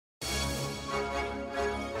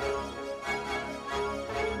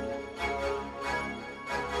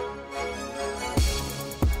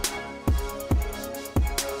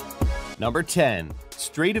Number 10.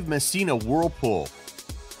 Strait of Messina Whirlpool.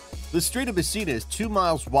 The Strait of Messina is 2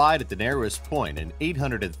 miles wide at the narrowest point and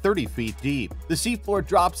 830 feet deep. The seafloor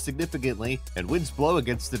drops significantly and winds blow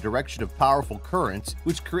against the direction of powerful currents,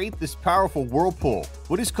 which create this powerful whirlpool.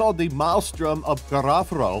 What is called the Maelstrom of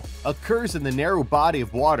Corryvreckan occurs in the narrow body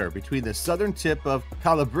of water between the southern tip of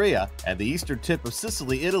Calabria and the eastern tip of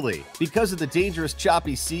Sicily, Italy. Because of the dangerous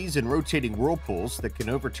choppy seas and rotating whirlpools that can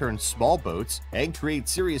overturn small boats and create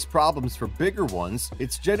serious problems for bigger ones,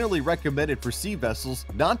 it's generally recommended for sea vessels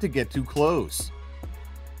not to get too close.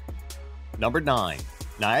 Number 9.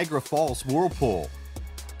 Niagara Falls Whirlpool.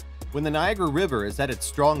 When the Niagara River is at its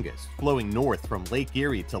strongest, flowing north from Lake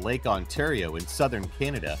Erie to Lake Ontario in southern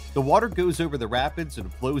Canada, the water goes over the rapids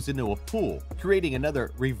and flows into a pool, creating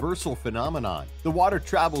another reversal phenomenon. The water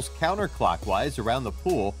travels counterclockwise around the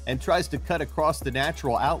pool and tries to cut across the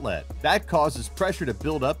natural outlet. That causes pressure to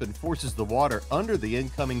build up and forces the water under the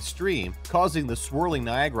incoming stream, causing the swirling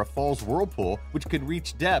Niagara Falls Whirlpool, which can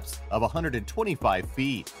reach depths of 125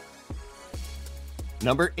 feet.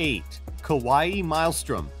 Number 8. Kaui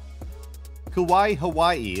Maelstrom. Kauai,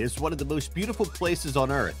 Hawaii is one of the most beautiful places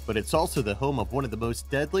on Earth, but it's also the home of one of the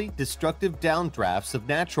most deadly, destructive downdrafts of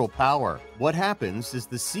natural power. What happens is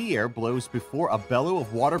the sea air blows before a bellow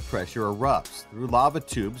of water pressure erupts through lava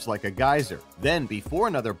tubes like a geyser. Then, before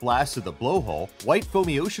another blast of the blowhole, white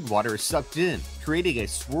foamy ocean water is sucked in, creating a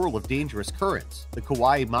swirl of dangerous currents, the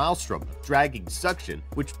Kaui Maelstrom of dragging suction,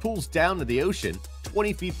 which pulls down to the ocean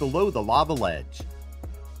 20 feet below the lava ledge.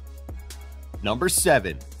 Number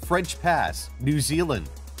 7. French Pass, New Zealand.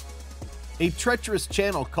 A treacherous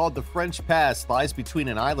channel called the French Pass lies between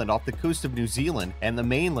an island off the coast of New Zealand and the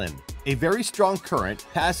mainland. A very strong current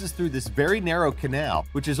passes through this very narrow canal,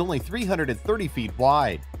 which is only 330 feet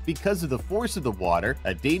wide. Because of the force of the water,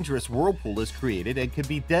 a dangerous whirlpool is created and can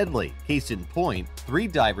be deadly. Case in point, 3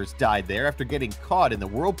 divers died there after getting caught in the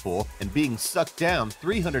whirlpool and being sucked down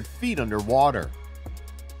 300 feet underwater.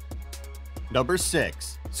 Number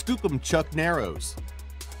 6. Skookumchuck Narrows.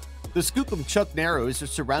 The Skookumchuck Narrows are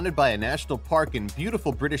surrounded by a national park in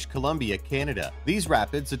beautiful British Columbia, Canada. These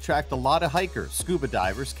rapids attract a lot of hikers, scuba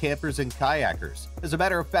divers, campers, and kayakers. As a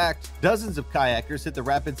matter of fact, dozens of kayakers hit the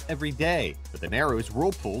rapids every day, but the Narrows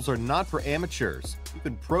whirlpools are not for amateurs.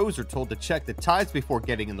 Even pros are told to check the tides before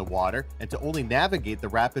getting in the water and to only navigate the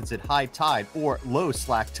rapids at high tide or low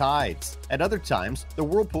slack tides. At other times, the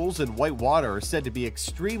whirlpools in white water are said to be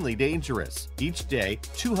extremely dangerous. Each day,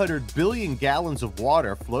 200 billion gallons of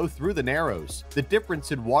water flow through the Narrows. The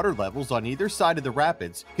difference in water levels on either side of the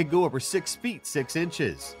rapids can go over 6 feet 6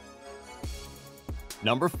 inches.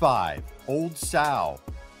 Number 5. Old Sow.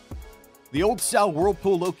 The Old Sow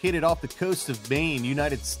Whirlpool, located off the coast of Maine,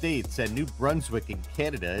 United States, and New Brunswick in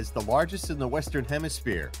Canada, is the largest in the Western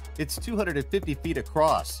Hemisphere. It's 250 feet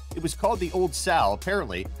across. It was called the Old Sow,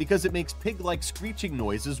 apparently, because it makes pig-like screeching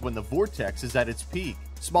noises when the vortex is at its peak.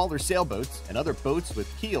 Smaller sailboats and other boats with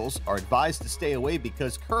keels are advised to stay away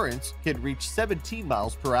because currents can reach 17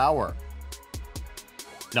 miles per hour.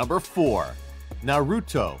 Number 4.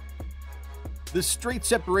 Naruto. The strait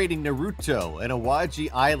separating Naruto and Awaji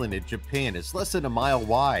Island in Japan is less than a mile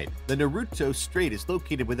wide. The Naruto Strait is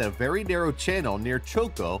located within a very narrow channel near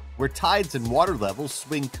Choko, where tides and water levels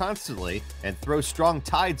swing constantly and throw strong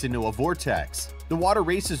tides into a vortex. The water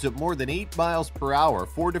races at more than 8 miles per hour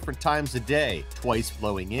 4 different times a day, twice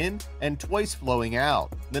flowing in and twice flowing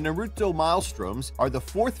out. The Naruto Maelstroms are the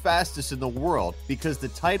 4th fastest in the world because the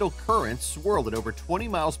tidal currents swirl at over 20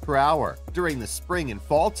 miles per hour. During the spring and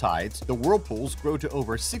fall tides, the whirlpools grow to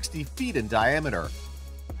over 60 feet in diameter.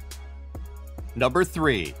 Number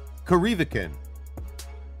 3. Corryvreckan.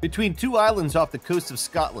 Between 2 islands off the coast of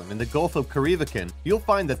Scotland and the Gulf of Corryvreckan, you'll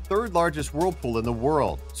find the 3rd largest whirlpool in the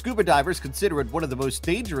world. Scuba divers consider it one of the most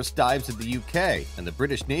dangerous dives in the UK, and the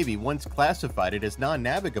British Navy once classified it as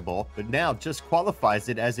non-navigable, but now just qualifies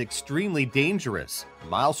it as extremely dangerous. The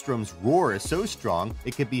Maelstrom's roar is so strong,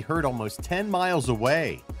 it can be heard almost 10 miles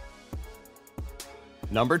away.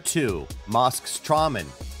 Number 2. Moskstraumen.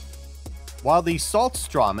 While the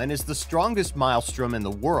Saltstraumen is the strongest maelstrom in the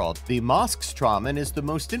world, the Moskstraumen is the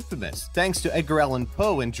most infamous, thanks to Edgar Allan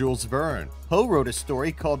Poe and Jules Verne. Poe wrote a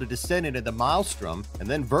story called A Descent into the Maelstrom, and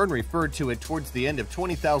then Verne referred to it towards the end of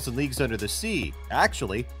 20,000 Leagues Under the Sea.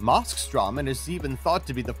 Actually, Moskstraumen is even thought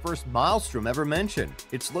to be the first maelstrom ever mentioned.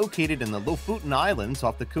 It's located in the Lofoten Islands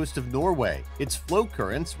off the coast of Norway. Its flow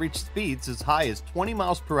currents reach speeds as high as 20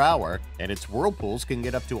 miles per hour, and its whirlpools can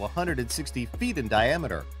get up to 160 feet in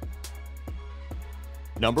diameter.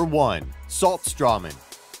 Number 1. Saltstraumen.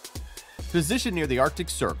 Positioned near the Arctic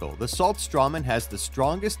Circle, the Saltstraumen has the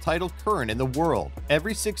strongest tidal current in the world.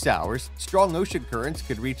 Every 6 hours, strong ocean currents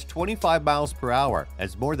could reach 25 miles per hour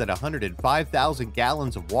as more than 105,000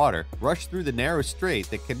 gallons of water rush through the narrow strait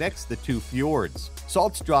that connects the two fjords.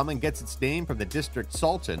 Saltstraumen gets its name from the district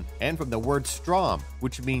Salten and from the word Strom,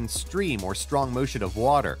 which means stream or strong motion of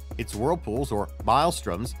water. Its whirlpools, or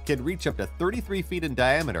maelstroms, can reach up to 33 feet in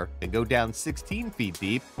diameter and go down 16 feet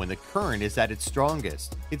deep when the current is at its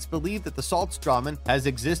strongest. It's believed that the Saltstraumen has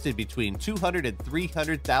existed between 200 and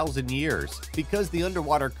 300,000 years. Because the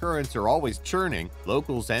underwater currents are always churning,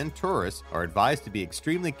 locals and tourists are advised to be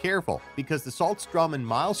extremely careful because the Saltstraumen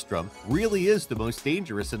Maelstrom really is the most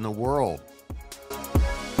dangerous in the world.